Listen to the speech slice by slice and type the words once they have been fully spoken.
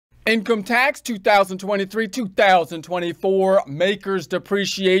Income tax 2023-2024, MACRS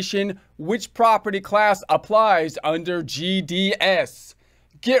Depreciation. Which property class applies under GDS?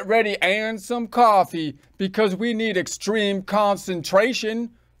 Get ready and some coffee because we need extreme concentration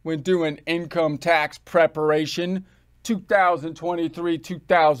when doing income tax preparation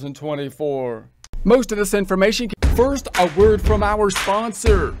 2023-2024. Most of this information. First, a word from our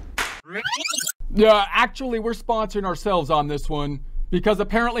sponsor. Yeah, actually, we're sponsoring ourselves on this one, because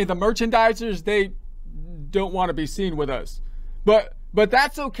apparently the merchandisers, they don't want to be seen with us. But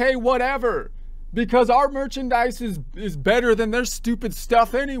that's okay, whatever. Because our merchandise is better than their stupid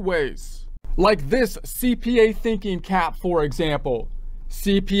stuff anyways. Like this CPA thinking cap, for example.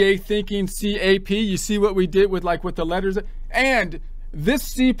 CPA thinking CAP, you see what we did with the letters? And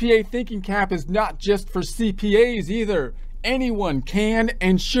this CPA thinking cap is not just for CPAs either. Anyone can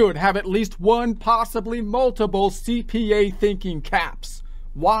and should have at least one, possibly multiple CPA thinking caps.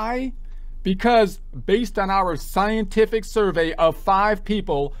 Why? Because based on our scientific survey of 5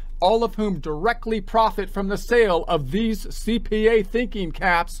 people, all of whom directly profit from the sale of these CPA thinking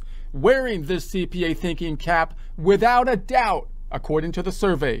caps, wearing this CPA thinking cap, without a doubt, according to the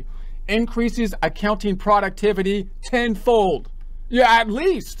survey, increases accounting productivity tenfold. Yeah, at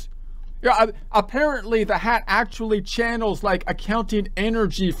least. Yeah, apparently the hat actually channels accounting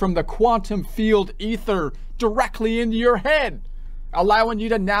energy from the quantum field ether directly into your head, allowing you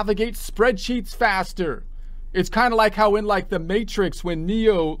to navigate spreadsheets faster. It's kind of like how in the Matrix when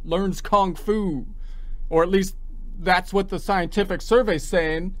Neo learns Kung Fu, or at least that's what the scientific survey's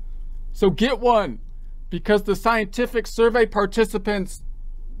saying. So get one, because the scientific survey participants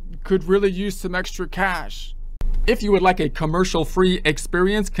could really use some extra cash. If you would like a commercial-free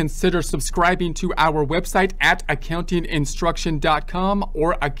experience, consider subscribing to our website at accountinginstruction.com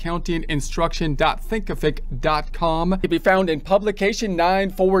or accountinginstruction.thinkific.com. It can be found in Publication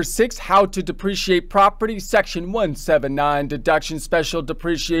 946, How to Depreciate Property, Section 179, Deduction Special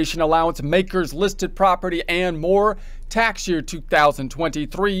Depreciation Allowance, MACRS Listed Property, and more. Tax year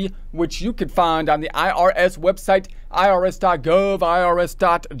 2023, which you can find on the IRS website, irs.gov,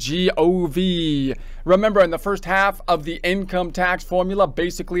 irs.gov. Remember, in the first half of the income tax formula,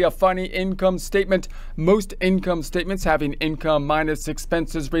 basically a funny income statement, most income statements having income minus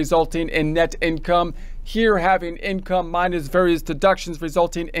expenses resulting in net income. Here, having income minus various deductions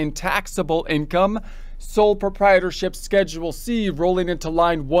resulting in taxable income. Sole proprietorship Schedule C rolling into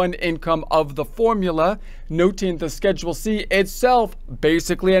line 1 income of the formula, noting the Schedule C itself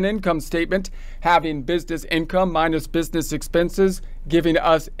basically an income statement, having business income minus business expenses, giving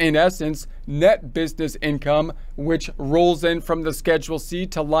us in essence net business income, which rolls in from the Schedule C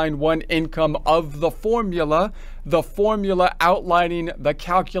to line 1 income of the formula outlining the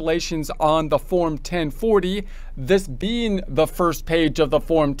calculations on the Form 1040. This being the first page of the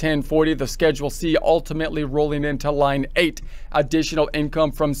Form 1040, the Schedule C ultimately rolling into line 8, additional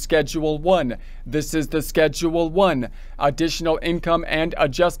income from Schedule 1. This is the Schedule 1, additional income and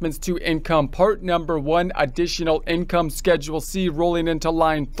adjustments to income. Part number 1, additional income, Schedule C rolling into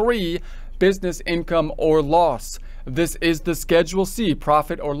line 3, business income or loss. This is the Schedule C,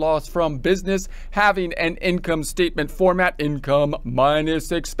 profit or loss from business, having an income statement format, income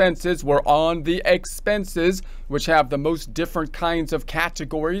minus expenses. We're on the expenses, which have the most different kinds of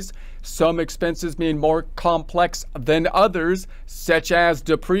categories. Some expenses being more complex than others, such as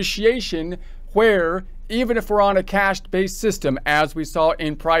depreciation, where even if we're on a cash-based system, as we saw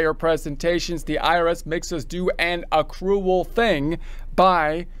in prior presentations, the IRS makes us do an accrual thing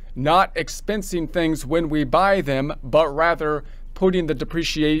by not expensing things when we buy them, but rather putting the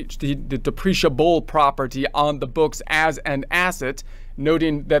depreciable property on the books as an asset,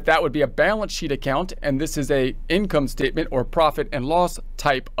 noting that that would be a balance sheet account, and this is a income statement or profit and loss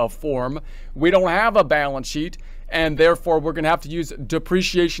type of form. We don't have a balance sheet, and therefore we're going to have to use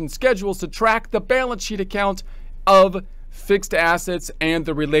depreciation schedules to track the balance sheet account of fixed assets and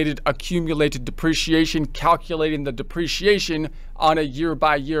the related accumulated depreciation, calculating the depreciation on a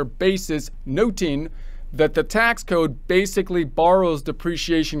year-by-year basis, noting that the tax code basically borrows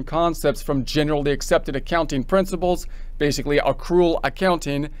depreciation concepts from generally accepted accounting principles, basically accrual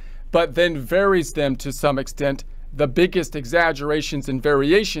accounting, but then varies them to some extent. The biggest exaggerations and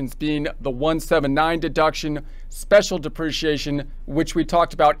variations being the 179 deduction, special depreciation, which we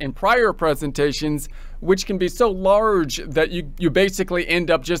talked about in prior presentations, which can be so large that you basically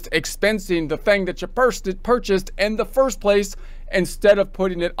end up just expensing the thing that you purchased in the first place instead of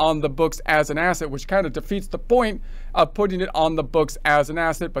putting it on the books as an asset, which kind of defeats the point of putting it on the books as an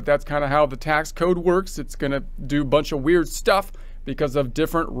asset. But that's kind of how the tax code works. It's going to do a bunch of weird stuff because of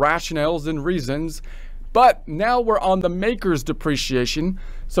different rationales and reasons. But now we're on the MACRS depreciation.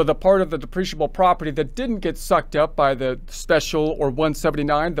 So the part of the depreciable property that didn't get sucked up by the special or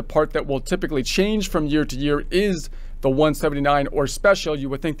 179, the part that will typically change from year to year is the 179 or special. You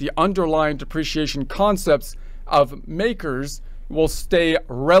would think the underlying depreciation concepts of MACRS will stay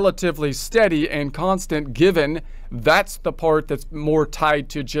relatively steady and constant, given that's the part that's more tied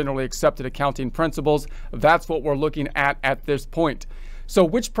to generally accepted accounting principles. That's what we're looking at this point. So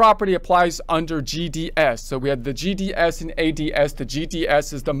which property applies under GDS? So we had the GDS and ADS. The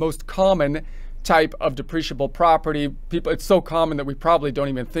GDS is the most common type of depreciable property. It's so common that we probably don't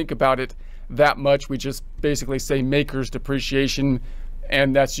even think about it that much. We just basically say MACRS depreciation,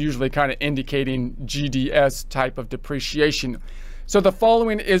 and that's usually kind of indicating GDS type of depreciation. So the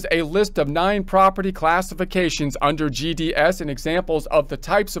following is a list of 9 property classifications under GDS and examples of the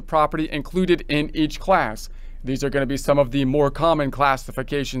types of property included in each class. These are going to be some of the more common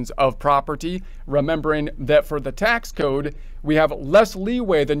classifications of property, remembering that for the tax code, we have less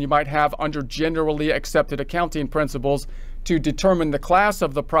leeway than you might have under generally accepted accounting principles to determine the class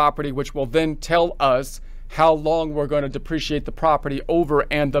of the property, which will then tell us how long we're going to depreciate the property over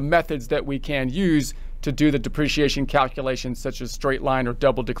and the methods that we can use to do the depreciation calculations, such as straight line or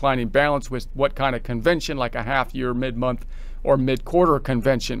double declining balance, with what kind of convention, like a half-year, mid-month, or mid-quarter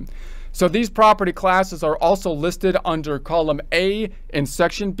convention. So these property classes are also listed under column A in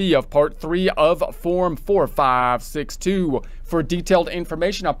section B of part 3 of Form 4562. For detailed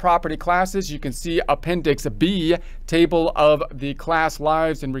information on property classes, you can see Appendix B, table of the class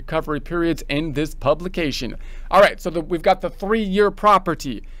lives and recovery periods in this publication. All right, so we've got the 3-year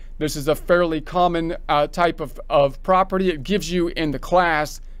property. This is a fairly common type of property. It gives you in the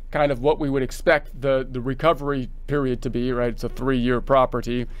class kind of what we would expect the recovery period to be, right? It's a 3-year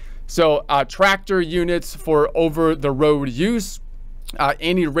property. So tractor units for over-the-road use,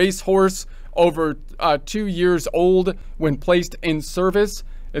 any racehorse over 2 years old when placed in service.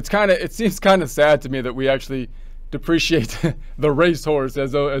 It seems kind of sad to me that we actually depreciate the racehorse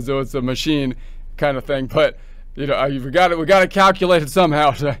as though it's a machine kind of thing. But you know, we got to calculate it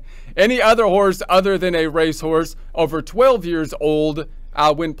somehow. Any other horse other than a racehorse over 12 years old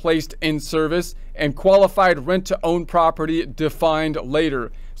when placed in service, and qualified rent-to-own property defined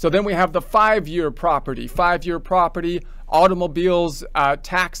later. So then we have the 5-year property. 5-year property, automobiles,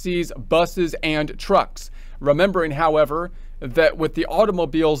 taxis, buses, and trucks. Remembering, however, that with the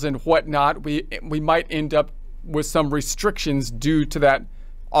automobiles and whatnot, we might end up with some restrictions due to that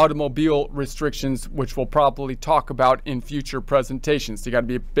automobile restrictions, which we'll probably talk about in future presentations. So you got to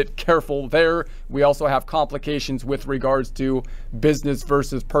be a bit careful there. We also have complications with regards to business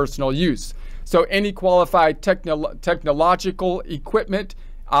versus personal use. So any qualified technological equipment,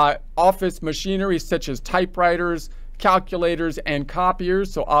 office machinery such as typewriters, calculators, and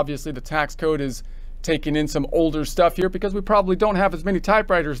copiers. So obviously the tax code is taking in some older stuff here because we probably don't have as many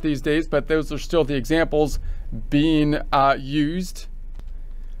typewriters these days, but those are still the examples being used.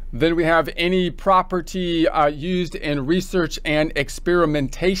 Then we have any property used in research and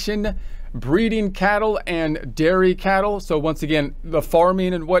experimentation, breeding cattle and dairy cattle. So once again, the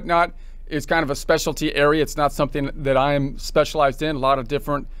farming and whatnot is kind of a specialty area. It's not something that I am specialized in. A lot of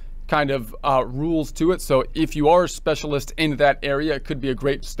different kind of rules to it. So if you are a specialist in that area, it could be a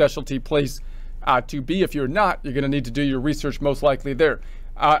great specialty place to be. If you're not, you're going to need to do your research most likely there.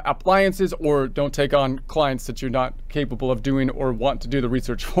 Appliances, or don't take on clients that you're not capable of doing or want to do the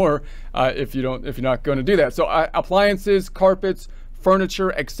research for if you're not going to do that. So appliances, carpets,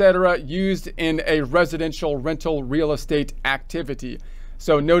 furniture, etc., used in a residential rental real estate activity.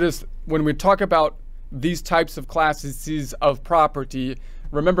 So notice when we talk about these types of classes of property,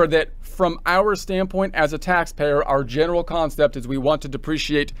 remember that from our standpoint as a taxpayer, our general concept is we want to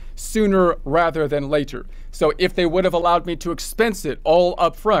depreciate sooner rather than later. So if they would have allowed me to expense it all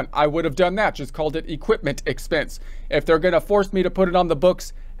up front, I would have done that, just called it equipment expense. If they're going to force me to put it on the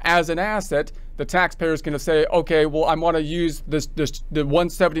books as an asset, the taxpayer is going to say, okay, well, I want to use the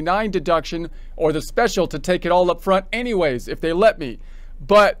 179 deduction or the special to take it all up front anyways, if they let me.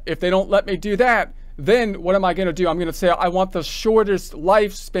 But if they don't let me do that, then what am I going to do? I'm going to say I want the shortest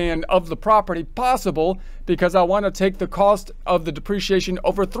lifespan of the property possible because I want to take the cost of the depreciation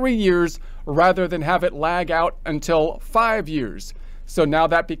over 3 years rather than have it lag out until 5 years. So now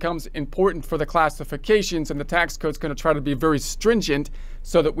that becomes important for the classifications, and the tax code is going to try to be very stringent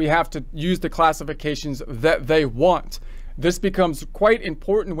so that we have to use the classifications that they want. This becomes quite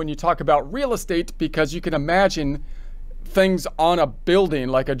important when you talk about real estate because you can imagine things on a building,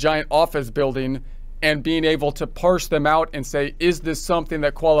 like a giant office building, and being able to parse them out and say, is this something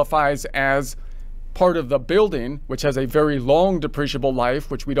that qualifies as part of the building, which has a very long depreciable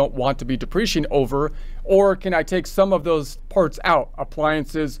life, which we don't want to be depreciating over? Or can I take some of those parts out,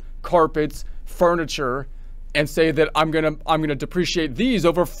 appliances, carpets, furniture, and say that I'm gonna depreciate these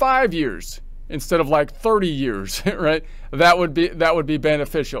over 5 years instead of like 30 years, right? That would be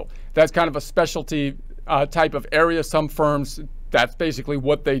beneficial. That's kind of a specialty type of area. Some firms, that's basically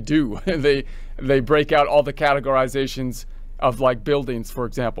what they do. They break out all the categorizations of like buildings, for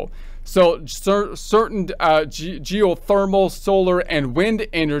example. So certain geothermal, solar, and wind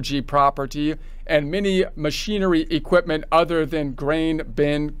energy property, and many machinery equipment other than grain,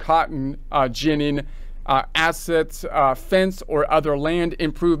 bin, cotton, ginning, assets, fence, or other land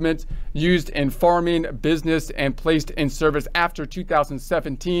improvements used in farming, business, and placed in service after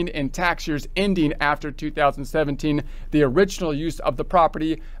 2017 in tax years ending after 2017. The original use of the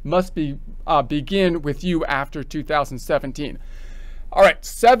property must begin with you after 2017. All right,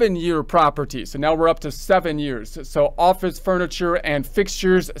 7-year property. So now we're up to 7 years. So office furniture and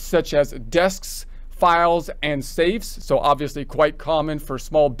fixtures such as desks, files, and safes. So obviously quite common for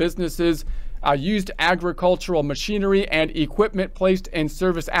small businesses. Used agricultural machinery and equipment placed in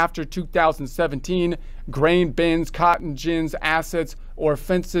service after 2017, grain bins, cotton gins, assets, or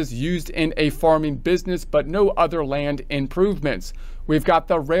fences used in a farming business, but no other land improvements. We've got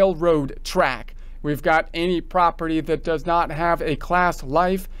the railroad track. We've got any property that does not have a class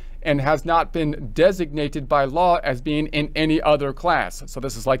life and has not been designated by law as being in any other class. So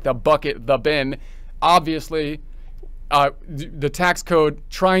this is like the bucket, the bin. Obviously, the tax code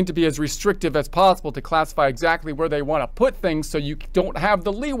trying to be as restrictive as possible to classify exactly where they want to put things, so you don't have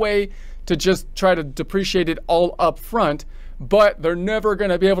the leeway to just try to depreciate it all up front, but they're never going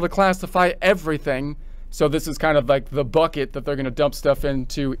to be able to classify everything. So this is kind of like the bucket that they're going to dump stuff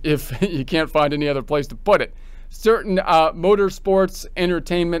into if you can't find any other place to put it. Certain motorsports,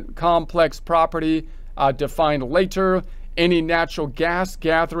 entertainment complex property defined later. Any natural gas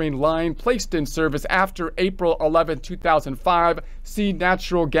gathering line placed in service after April 11, 2005. See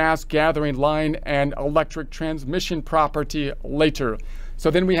natural gas gathering line and electric transmission property later. So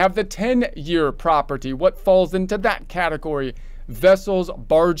then we have the 10-year property. What falls into that category? Vessels,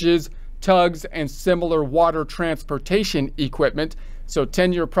 barges, tugs, and similar water transportation equipment. So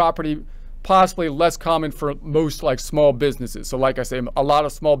 10-year property, possibly less common for most like small businesses. So like I say, a lot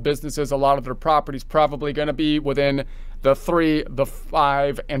of small businesses, a lot of their properties probably going to be within the 3, the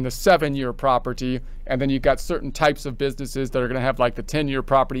 5, and the 7-year property. And then you've got certain types of businesses that are going to have like the 10-year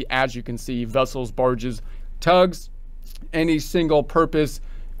property, as you can see: vessels, barges, tugs, any single purpose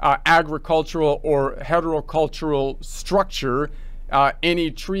agricultural or heterocultural structure, any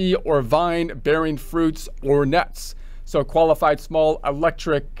tree or vine bearing fruits or nuts. So qualified small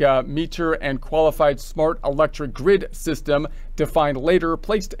electric meter and qualified smart electric grid system defined later,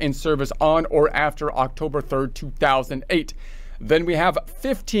 placed in service on or after October 3rd, 2008. Then we have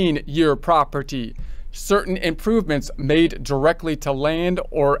 15-year property. Certain improvements made directly to land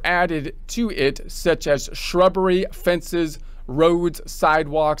or added to it, such as shrubbery, fences, roads,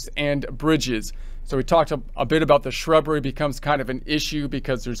 sidewalks, and bridges. So we talked a bit about the shrubbery becomes kind of an issue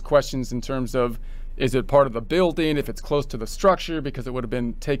because there's questions in terms of, is it part of the building, if it's close to the structure, because it would have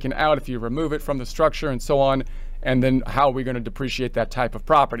been taken out if you remove it from the structure, and so on. And then how are we going to depreciate that type of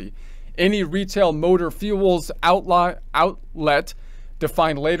property? Any retail motor fuels outlet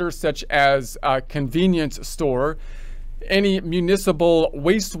defined later, such as a convenience store. Any municipal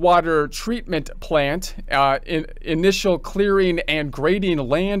wastewater treatment plant, initial clearing and grading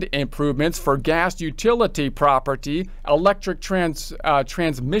land improvements for gas utility property, electric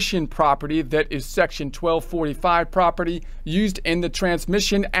transmission property that is Section 1245 property used in the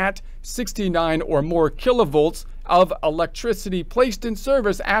transmission at 69 or more kilovolts of electricity placed in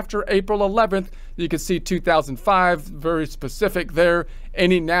service after April 11th. You can see 2005, very specific there.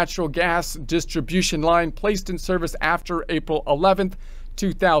 Any natural gas distribution line placed in service after April 11th,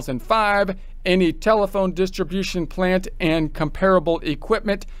 2005. Any telephone distribution plant and comparable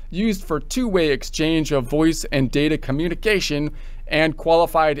equipment used for two-way exchange of voice and data communication, and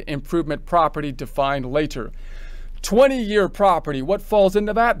qualified improvement property defined later. 20-year property, what falls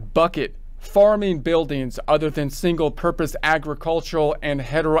into that bucket? Farming buildings other than single-purpose agricultural and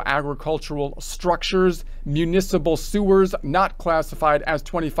hetero-agricultural structures, municipal sewers not classified as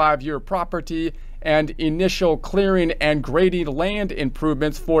 25-year property, and initial clearing and grading land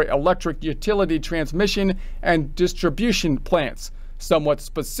improvements for electric utility transmission and distribution plants. Somewhat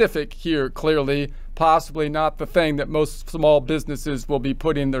specific here, clearly, possibly not the thing that most small businesses will be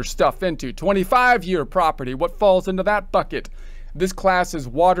putting their stuff into. 25-year property, what falls into that bucket? This class is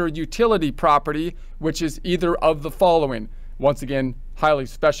water utility property, which is either of the following: Once again, highly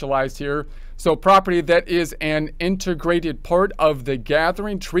specialized here. So property that is an integrated part of the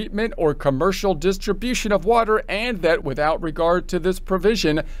gathering, treatment, or commercial distribution of water, and that without regard to this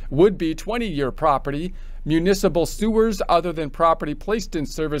provision would be 20-year property. Municipal sewers other than property placed in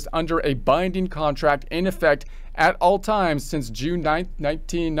service under a binding contract in effect at all times since June 9th,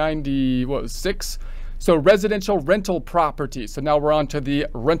 1996. So residential rental property. So now we're on to the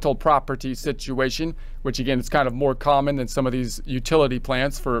rental property situation, which again is kind of more common than some of these utility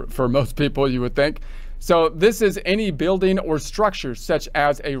plants for most people, you would think. So this is any building or structure such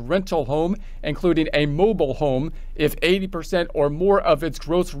as a rental home, including a mobile home, if 80% or more of its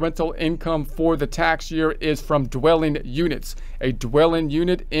gross rental income for the tax year is from dwelling units. A dwelling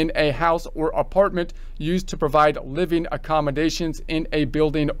unit in a house or apartment used to provide living accommodations in a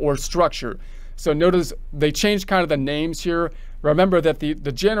building or structure. So notice they changed kind of the names here. Remember that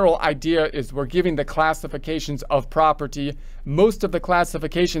the general idea is we're giving the classifications of property. Most of the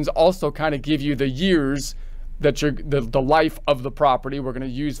classifications also kind of give you the years that the life of the property. We're going to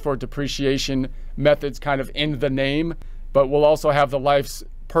use for depreciation methods kind of in the name, but we'll also have the lives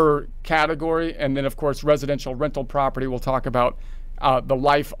per category. And then of course, residential rental property, we'll talk about the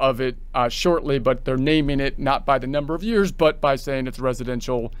life of it shortly, but they're naming it not by the number of years, but by saying it's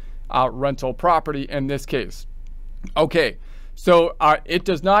residential rental property in this case. Okay, so it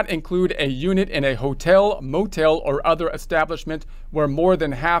does not include a unit in a hotel, motel, or other establishment where more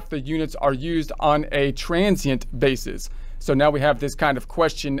than half the units are used on a transient basis. So now we have this kind of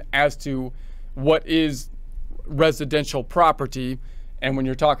question as to what is residential property. And when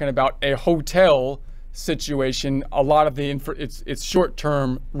you're talking about a hotel situation, a lot of the it's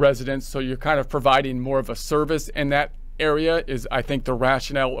short-term residence, so you're kind of providing more of a service in that area is, I think, the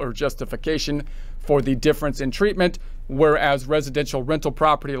rationale or justification for the difference in treatment, whereas residential rental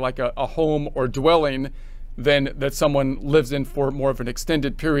property like a home or dwelling then that someone lives in for more of an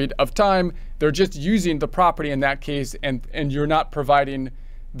extended period of time, they're just using the property in that case, and you're not providing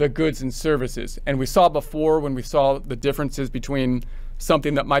the goods and services. And we saw before when we saw the differences between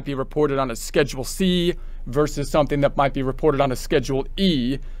something that might be reported on a Schedule C versus something that might be reported on a Schedule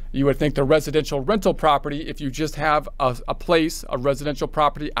E. You would think the residential rental property, if you just have a place, a residential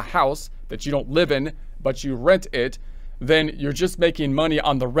property, a house that you don't live in, but you rent it, then you're just making money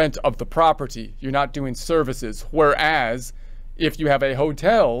on the rent of the property. You're not doing services. Whereas if you have a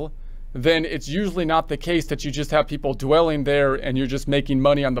hotel, then it's usually not the case that you just have people dwelling there and you're just making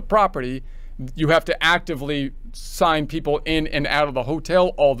money on the property. You have to actively sign people in and out of the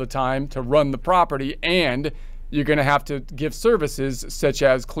hotel all the time to run the property, and you're going to have to give services such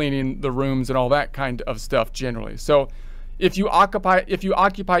as cleaning the rooms and all that kind of stuff generally. So if you occupy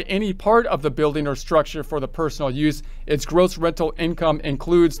any part of the building or structure for the personal use, its gross rental income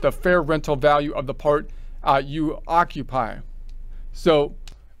includes the fair rental value of the part you occupy. So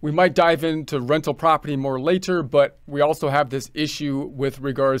we might dive into rental property more later, but we also have this issue with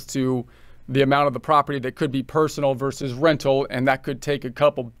regards to the amount of the property that could be personal versus rental, and that could take a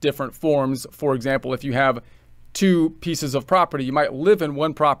couple different forms. For example, if you have two pieces of property, you might live in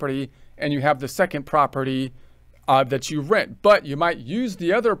one property and you have the second property that you rent, but you might use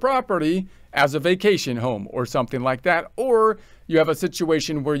the other property as a vacation home or something like that. Or you have a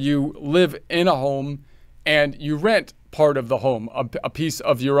situation where you live in a home and you rent part of the home, a piece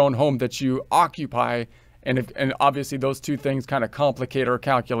of your own home that you occupy. And obviously those two things kind of complicate our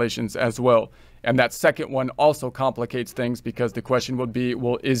calculations as well. And that second one also complicates things, because the question would be,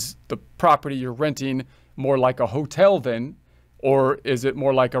 well, is the property you're renting more like a hotel then, or is it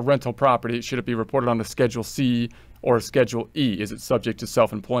more like a rental property? Should it be reported on a Schedule C or a Schedule E? Is it subject to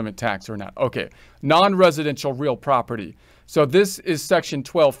self-employment tax or not? Okay, non-residential real property. So this is Section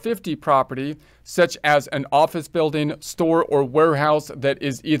 1250 property, such as an office building, store, or warehouse that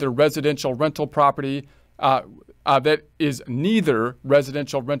is either residential rental property, that is neither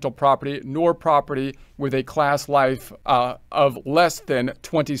residential rental property nor property with a class life of less than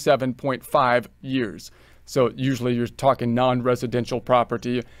 27.5 years. So usually you're talking non-residential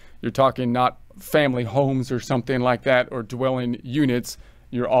property. You're talking not family homes or something like that, or dwelling units.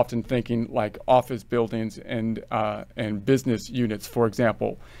 You're often thinking like office buildings and business units, for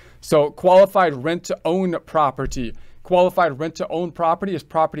example. So qualified rent-to-own property. Qualified rent-to-own property is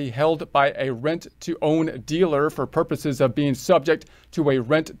property held by a rent-to-own dealer for purposes of being subject to a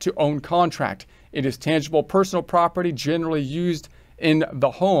rent-to-own contract. It is tangible personal property generally used in the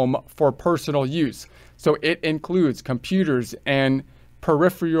home for personal use. So it includes computers and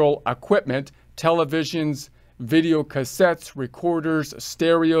peripheral equipment, televisions, video cassettes, recorders,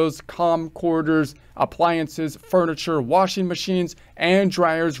 stereos, camcorders, appliances, furniture, washing machines, and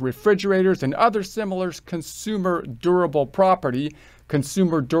dryers, refrigerators, and other similar consumer durable property.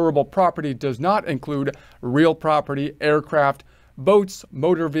 Consumer durable property does not include real property, aircraft, boats,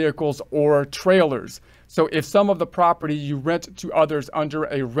 motor vehicles, or trailers. So if some of the property you rent to others under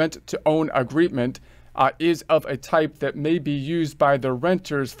a rent-to-own agreement is of a type that may be used by the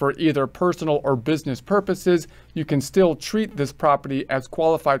renters for either personal or business purposes, you can still treat this property as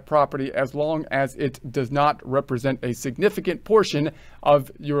qualified property as long as it does not represent a significant portion of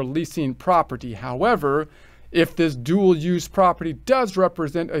your leasing property. However, if this dual-use property does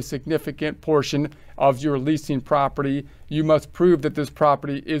represent a significant portion of your leasing property, you must prove that this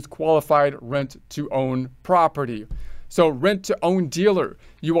property is qualified rent-to-own property. So rent-to-own dealer.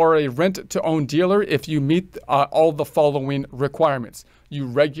 You are a rent-to-own dealer if you meet all the following requirements. You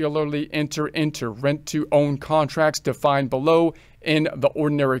regularly enter into rent-to-own contracts defined below in the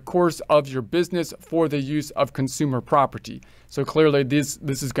ordinary course of your business for the use of consumer property. So clearly this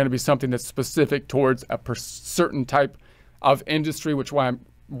is going to be something that's specific towards a certain type of industry, which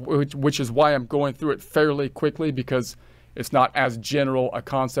is why I'm going through it fairly quickly, because it's not as general a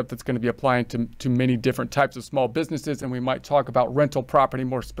concept that's going to be applying to many different types of small businesses, and we might talk about rental property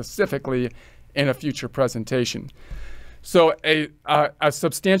more specifically in a future presentation. So a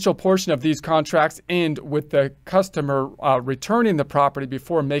substantial portion of these contracts end with the customer returning the property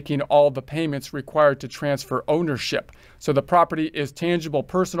before making all the payments required to transfer ownership. So the property is tangible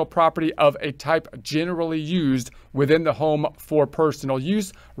personal property of a type generally used within the home for personal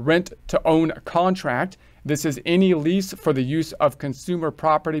use. Rent-to-own contract. This is any lease for the use of consumer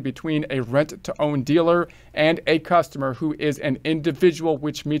property between a rent-to-own dealer and a customer who is an individual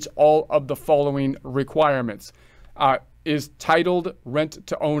which meets all of the following requirements. Is titled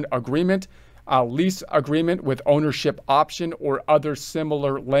rent-to-own agreement, lease agreement with ownership option or other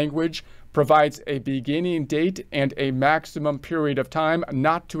similar language, provides a beginning date and a maximum period of time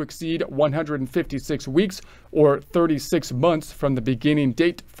not to exceed 156 weeks or 36 months from the beginning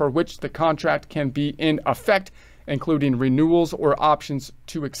date for which the contract can be in effect, including renewals or options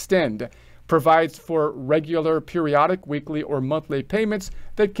to extend. Provides for regular, periodic, weekly, or monthly payments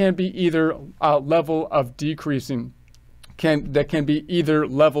that can be either level of decreasing. That can be either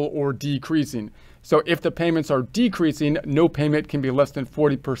level or decreasing. So if the payments are decreasing, no payment can be less than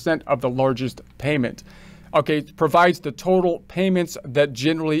 40% of the largest payment. Okay, it provides the total payments that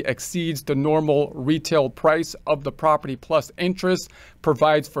generally exceeds the normal retail price of the property plus interest,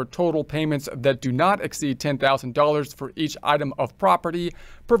 provides for total payments that do not exceed $10,000 for each item of property,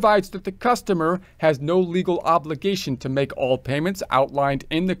 provides that the customer has no legal obligation to make all payments outlined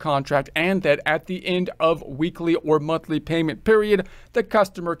in the contract, and that at the end of weekly or monthly payment period, the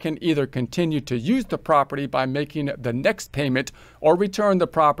customer can either continue to use the property by making the next payment or return the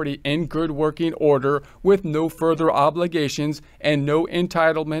property in good working order with no further obligations and no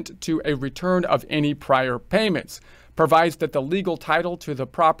entitlement to a return of any prior payments. Provides that the legal title to the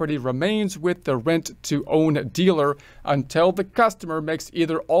property remains with the rent-to-own dealer until the customer makes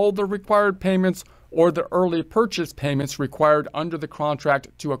either all the required payments or the early purchase payments required under the contract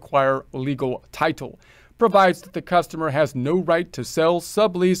to acquire legal title. Provides that the customer has no right to sell,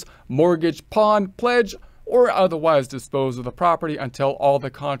 sublease, mortgage, pawn, pledge, or otherwise dispose of the property until all the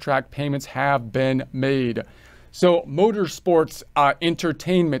contract payments have been made. So motorsports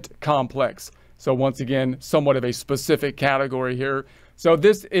entertainment complex. So once again, somewhat of a specific category here. So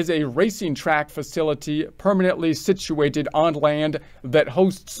this is a racing track facility permanently situated on land that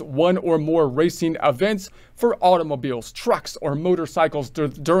hosts one or more racing events for automobiles, trucks, or motorcycles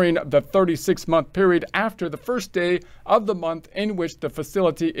during the 36-month period after the first day of the month in which the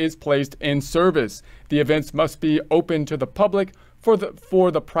facility is placed in service. The events must be open to the public for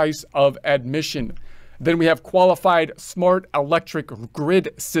the price of admission. Then we have qualified smart electric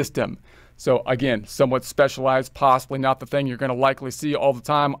grid system. So again, somewhat specialized, possibly not the thing you're going to likely see all the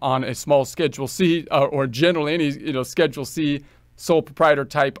time on a small Schedule C or generally any Schedule C sole proprietor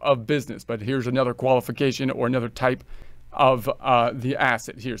type of business. But here's another qualification or another type of the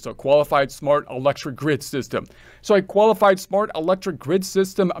asset here. So qualified smart electric grid system. So a qualified smart electric grid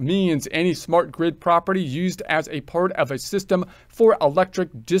system means any smart grid property used as a part of a system for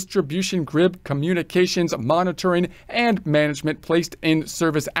electric distribution, grid communications, monitoring, and management placed in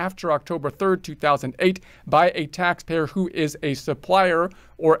service after October 3rd, 2008 by a taxpayer who is a supplier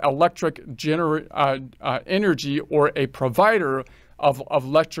or electric energy or a provider of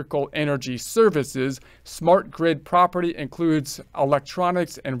electrical energy services. Smart grid property includes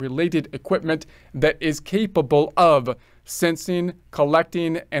electronics and related equipment that is capable of sensing,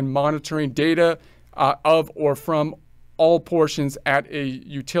 collecting, and monitoring data of or from all portions at a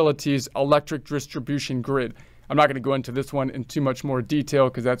utility's electric distribution grid. I'm not going to go into this one in too much more detail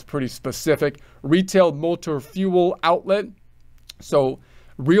because that's pretty specific. Retail motor fuel outlet. So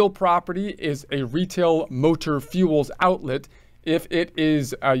real property is a retail motor fuels outlet if it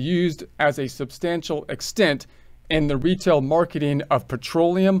is used as a substantial extent in the retail marketing of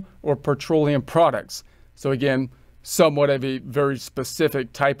petroleum or petroleum products. So again, somewhat of a very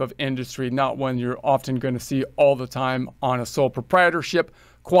specific type of industry, not one you're often going to see all the time on a sole proprietorship.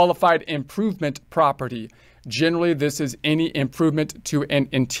 Qualified improvement property. Generally, this is any improvement to an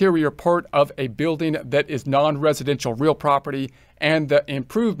interior part of a building that is non-residential real property, and the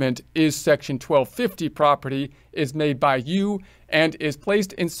improvement is Section 1250 property, is made by you and is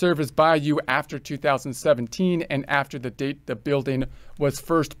placed in service by you after 2017 and after the date the building was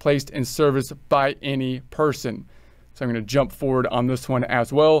first placed in service by any person. So I'm going to jump forward on this one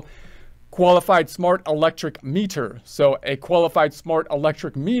as well. Qualified smart electric meter. So a qualified smart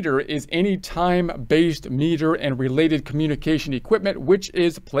electric meter is any time-based meter and related communication equipment which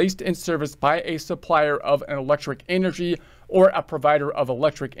is placed in service by a supplier of an electric energy or a provider of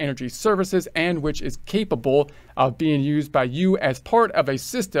electric energy services and which is capable of being used by you as part of a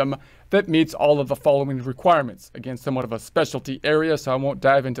system that meets all of the following requirements. Again, somewhat of a specialty area, so I won't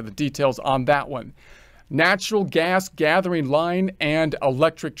dive into the details on that one. Natural gas gathering line and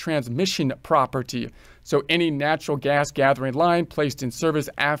electric transmission property. So any natural gas gathering line placed in service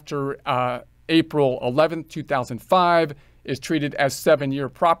after April 11th, 2005 is treated as 7-year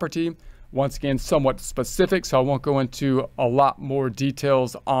property. Once again, somewhat specific, so I won't go into a lot more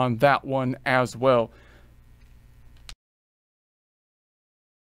details on that one as well.